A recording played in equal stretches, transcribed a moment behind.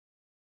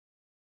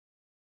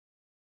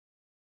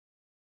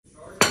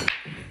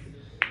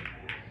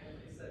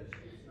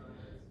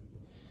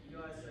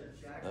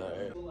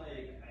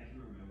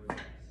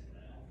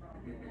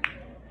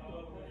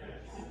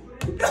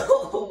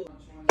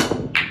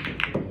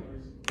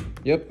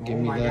Yep, give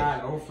me that. Oh my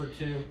god, 0 for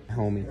 2.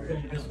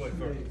 Homie. This way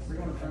first.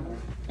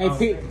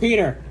 Hey,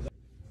 Peter.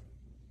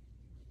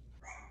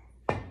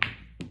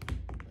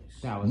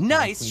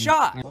 Nice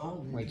shot.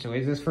 Wait, so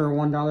is this for a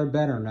 $1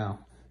 bet or no?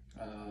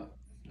 Nah,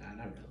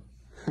 not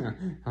really.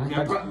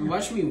 I thought,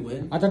 Watch me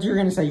win. I thought you were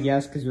gonna say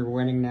yes because you're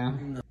winning now.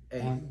 No.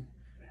 Hey,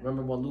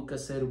 remember what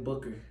Lucas said to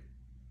Booker?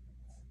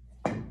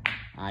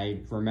 I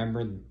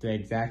remember the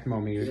exact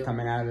moment he was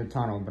coming out of the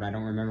tunnel, but I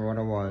don't remember what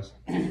it was.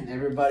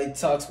 Everybody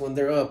talks when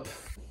they're up.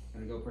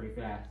 Gonna go pretty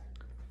fast.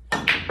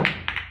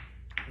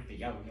 The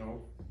yellow,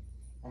 no.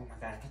 Oh my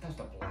god, I thought that was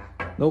the black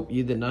one. Nope,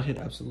 you did not hit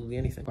absolutely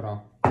anything. But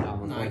I'll No,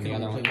 I record can the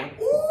other only one. play one.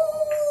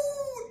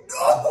 Ooh,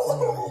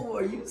 no!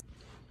 Are you?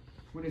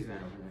 What is that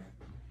over there?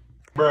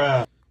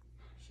 Bruh.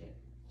 Shit.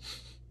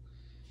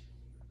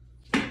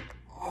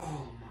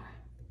 Oh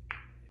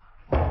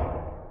my.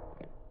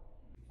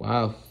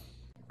 Wow.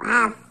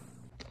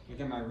 Look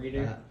at my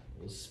redo. That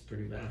was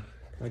pretty bad.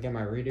 Look at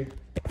my redo.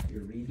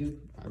 Your redo?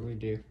 I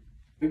redo.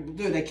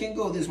 Dude, I can't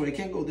go this way. I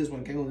can't go this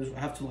one. I can't go this way. I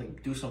have to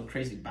like do some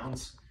crazy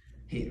bounce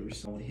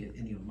haters. I want to hit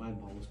any of my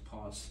balls.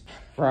 Pause.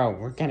 Bro,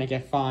 we're gonna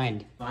get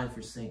fined. Fine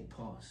for saying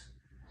pause.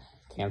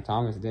 Cam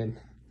Thomas did.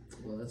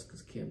 Well, that's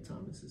because Cam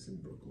Thomas is in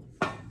Brooklyn.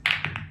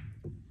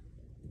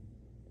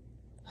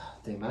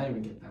 Damn, I didn't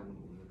even get that one.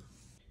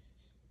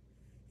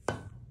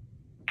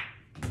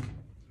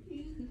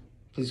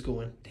 Please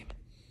go in. Damn it.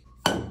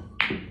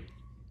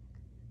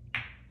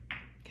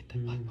 Get the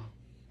black ball.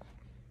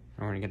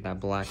 I want to get that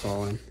black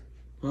ball in.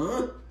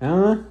 Huh?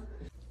 Huh?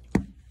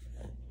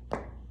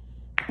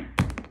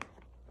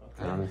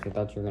 I honestly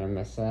thought you were gonna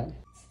miss that.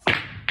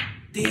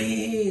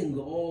 Dang!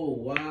 Oh,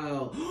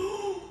 wow.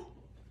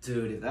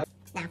 Dude, if that...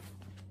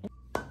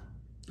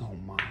 Oh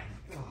my.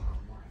 Oh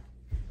my.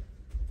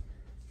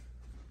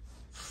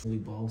 Fully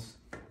balls.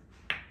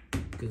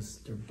 Because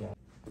they're balls.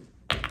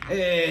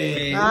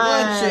 Hey!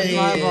 Ah, Watch it!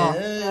 my ball.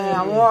 Hey,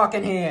 I'm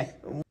walking here.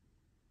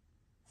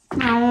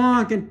 I'm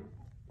walking.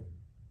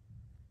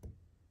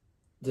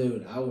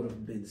 Dude, I would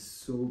have been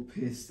so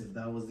pissed if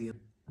that was the...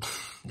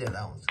 Yeah,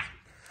 that was...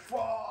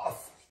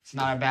 Fuff! It's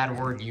not a bad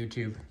word,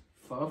 YouTube.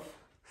 Fuff?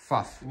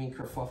 Fuff. You mean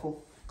kerfuffle?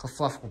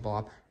 Kerfluffle,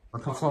 Bob. Or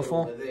Over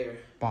kerfluffle, there.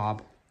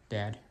 Bob.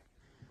 Dad.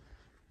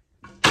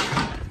 The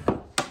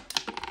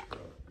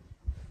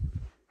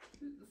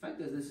fact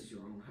that this is your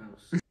own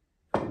house.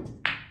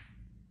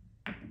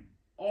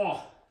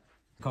 Oh!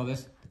 Call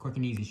this the quick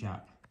and easy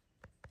shot.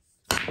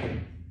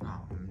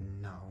 Oh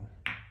no.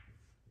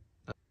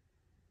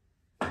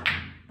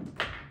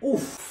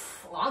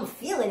 Oof! Well, I'm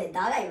feeling it,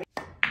 dog.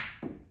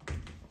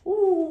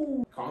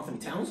 Ooh! Carl Anthony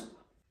Towns?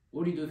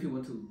 What would you do if you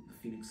went to the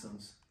Phoenix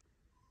Suns?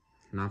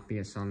 Not be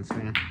a Suns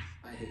fan.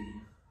 I hate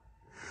you.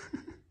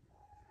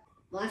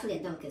 Well, actually,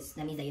 no, because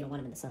that means that you don't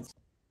want him in the Suns.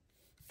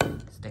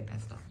 Stick that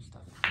stuff and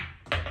stuff.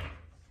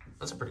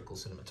 That's a pretty cool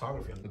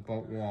cinematography on The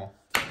boat wall.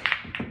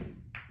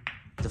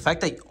 the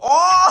fact that...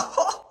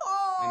 Oh!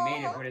 I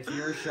made it, but it's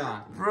your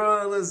shot.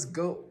 Bro, let's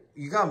go.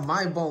 You got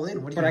my ball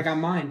in. What do But you... I got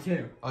mine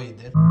too. Oh, you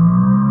did?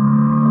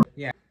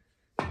 Yeah.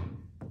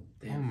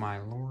 Damn. Oh my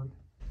lord.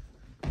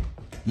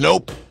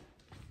 Nope.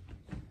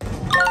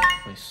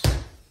 Nice.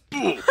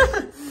 Oh.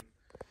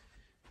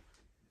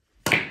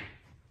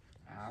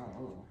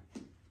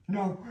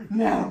 No,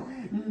 no.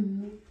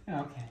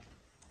 Okay.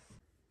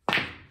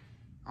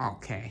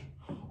 Okay.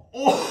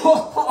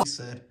 Oh! He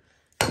said.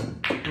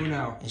 Who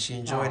knows? And she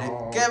enjoyed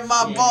Oh, it. Get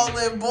my yeah. ball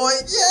in, boy.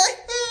 Yeah.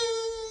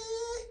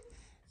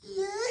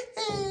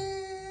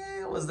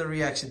 Yeah. What's the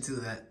reaction to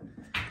that?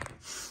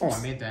 Oh,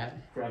 I made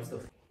that. Grabs the...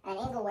 An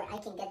angle where I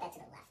can get that to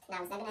the left.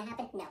 Now, is that going to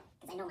happen? No,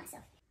 because I know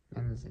myself. I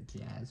was a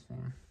Jazz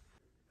fan.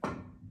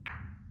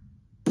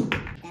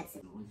 That's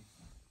it.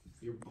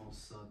 Your ball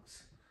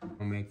sucks.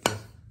 I'll make this.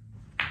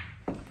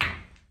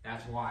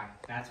 That's why.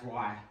 That's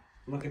why.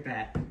 Look at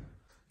that. I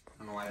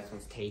don't know why this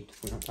one's taped.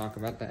 We don't talk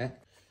about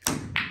that.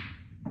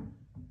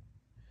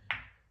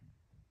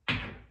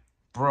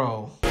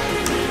 Bro.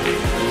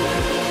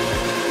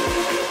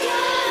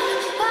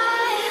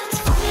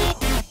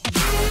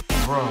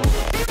 Bro.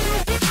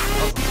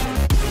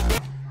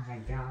 Oh my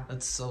god.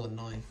 That's so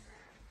annoying.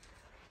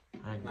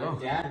 I My know.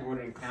 dad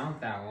wouldn't count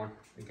that one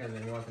because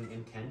it wasn't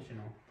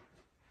intentional.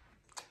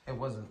 It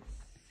wasn't.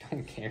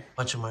 Don't care.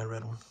 Much of my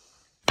red one.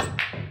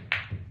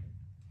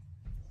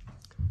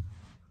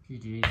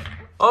 GG's.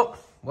 Oh,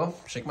 well,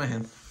 shake my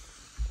hand.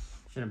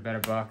 Should have bet a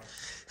buck.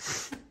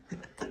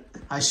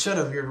 I should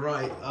have, you're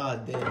right. Ah,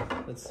 damn.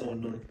 That's so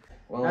annoying.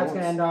 Well, That's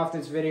going to end off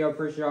this video.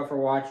 Appreciate y'all for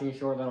watching.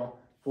 Short little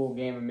full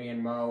game of me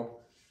and Mo.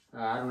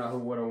 I don't know who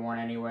would have won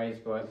anyways,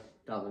 but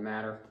doesn't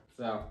matter.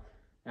 So,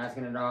 that's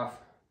going to end off.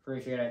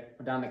 Appreciate it.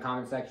 Put down in the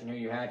comment section who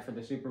you had for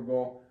the Super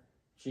Bowl.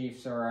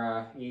 Chiefs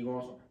or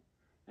Eagles.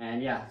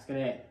 And yeah, that's going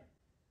to it.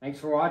 Thanks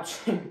for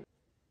watching.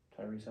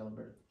 Tyrese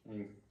Halliburton.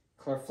 And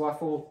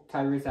Kerfluffle,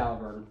 Tyrese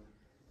Halliburton.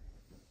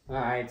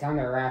 Alright, time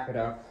to wrap it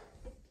up.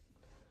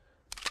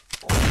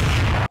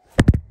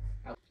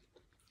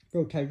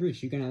 Bro,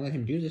 Tyrese, you gonna let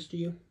him do this to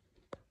you?